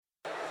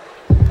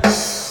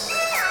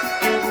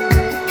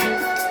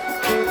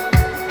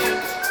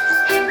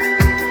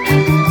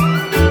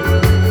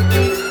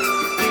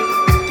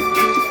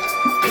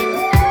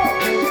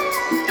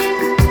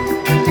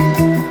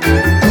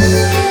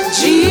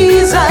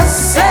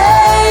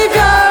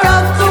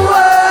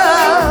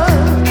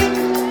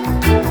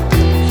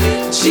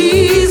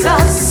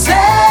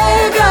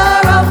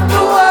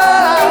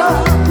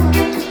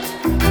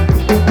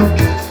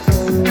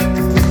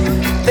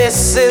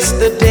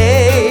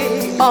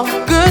of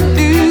good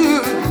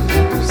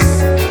news.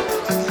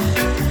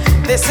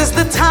 This is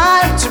the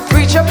time to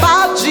preach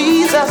about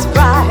Jesus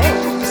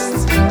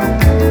Christ.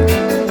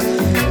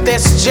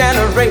 This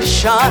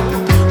generation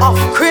of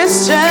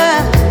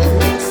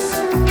Christians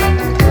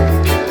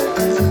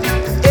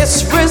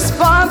is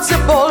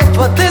responsible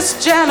for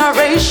this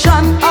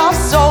generation of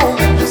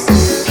souls.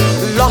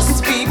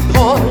 Lost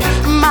people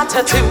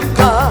matter to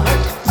God,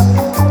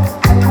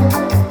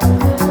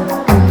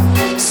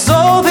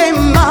 so they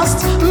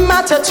must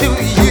matter to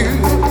you.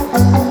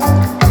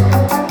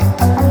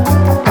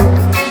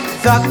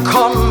 The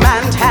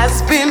command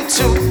has been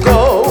to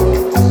go,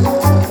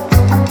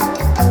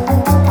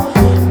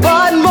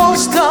 but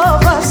most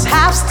of us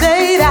have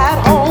stayed at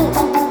home.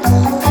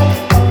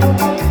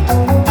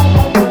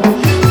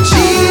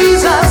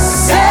 Jesus,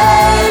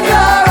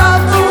 Savior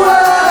of the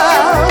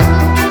world.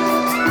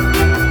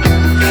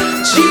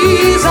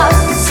 Jesus,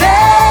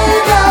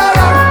 Savior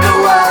of the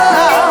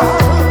world.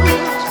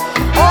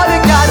 All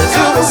you gotta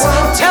do is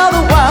tell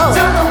the world,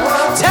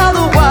 tell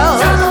the world,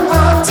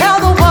 tell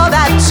the world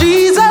that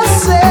Jesus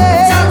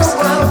saves.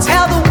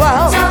 Tell the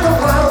world,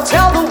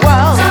 tell the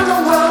world,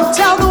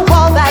 tell the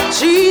world that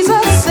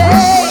Jesus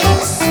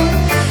saves.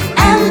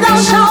 And thou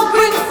shalt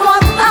bring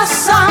forth a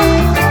son,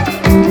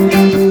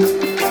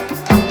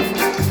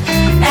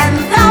 and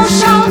thou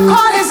shalt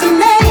call his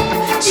name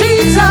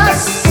Jesus.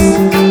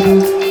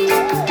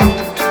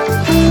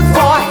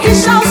 For he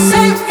shall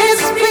save his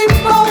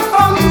people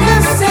from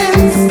their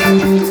sins.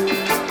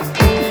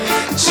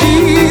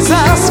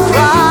 Jesus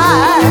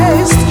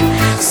Christ,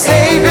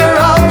 Savior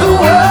of the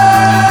world.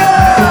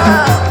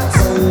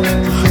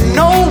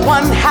 No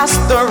one has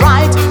the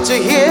right to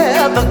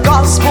hear the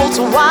gospel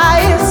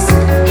twice,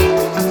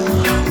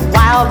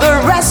 while the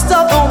rest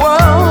of the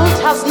world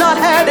has not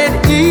heard it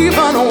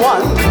even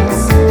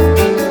once.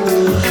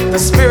 The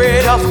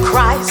Spirit of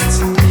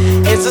Christ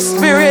is a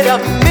spirit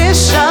of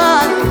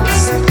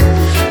missions.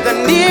 The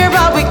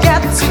nearer we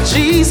get to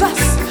Jesus,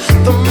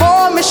 the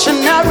more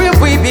missionary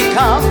we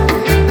become.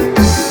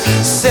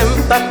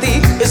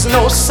 Sympathy is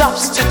no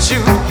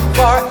substitute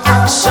for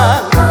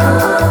action.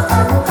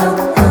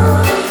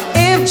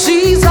 If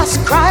Jesus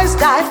Christ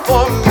died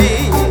for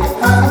me,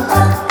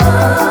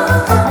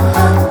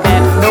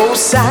 then no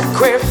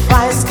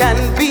sacrifice can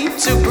be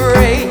too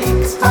great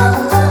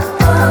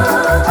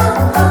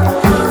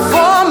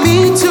for me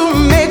to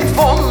make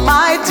for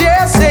my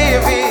dear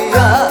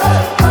Savior.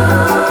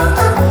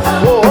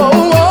 Oh,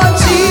 oh, oh,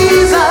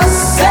 Jesus,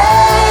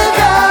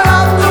 Savior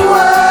of the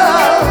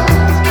world.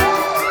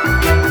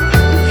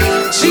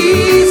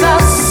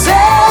 Jesus,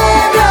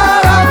 Savior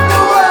of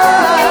the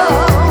world.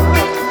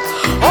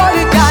 All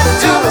you gotta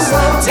do is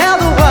tell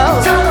the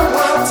world,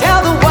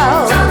 tell the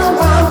world,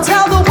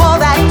 tell the world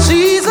that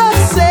Jesus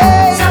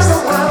saves.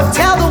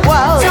 Tell the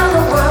world,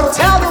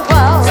 tell the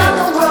world,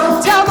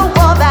 tell the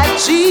world that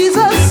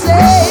Jesus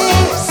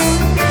saves.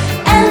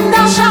 And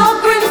thou shalt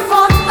bring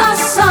forth a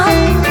son,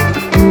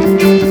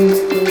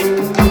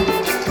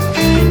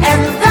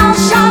 and thou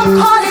shalt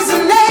call his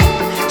name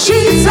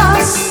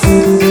Jesus.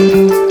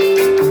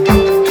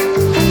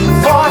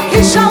 For he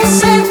shall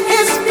save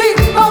his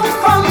people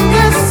from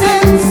their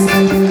sins.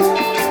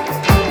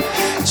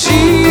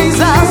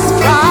 Jesus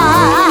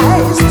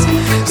Christ,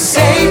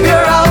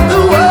 Savior of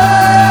the world.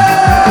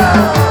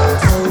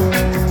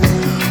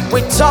 We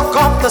talk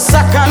of the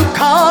second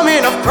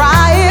coming of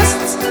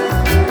Christ,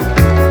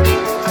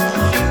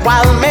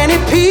 while many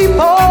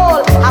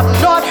people have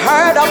not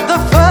heard of the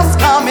first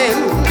coming.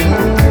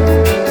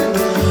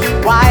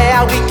 Why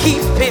are we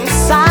keeping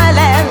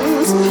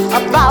silent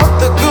about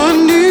the good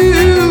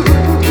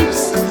news?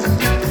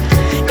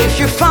 If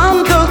you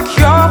found the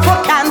cure for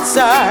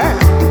cancer,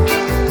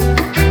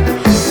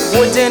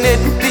 wouldn't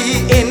it be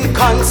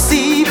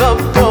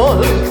inconceivable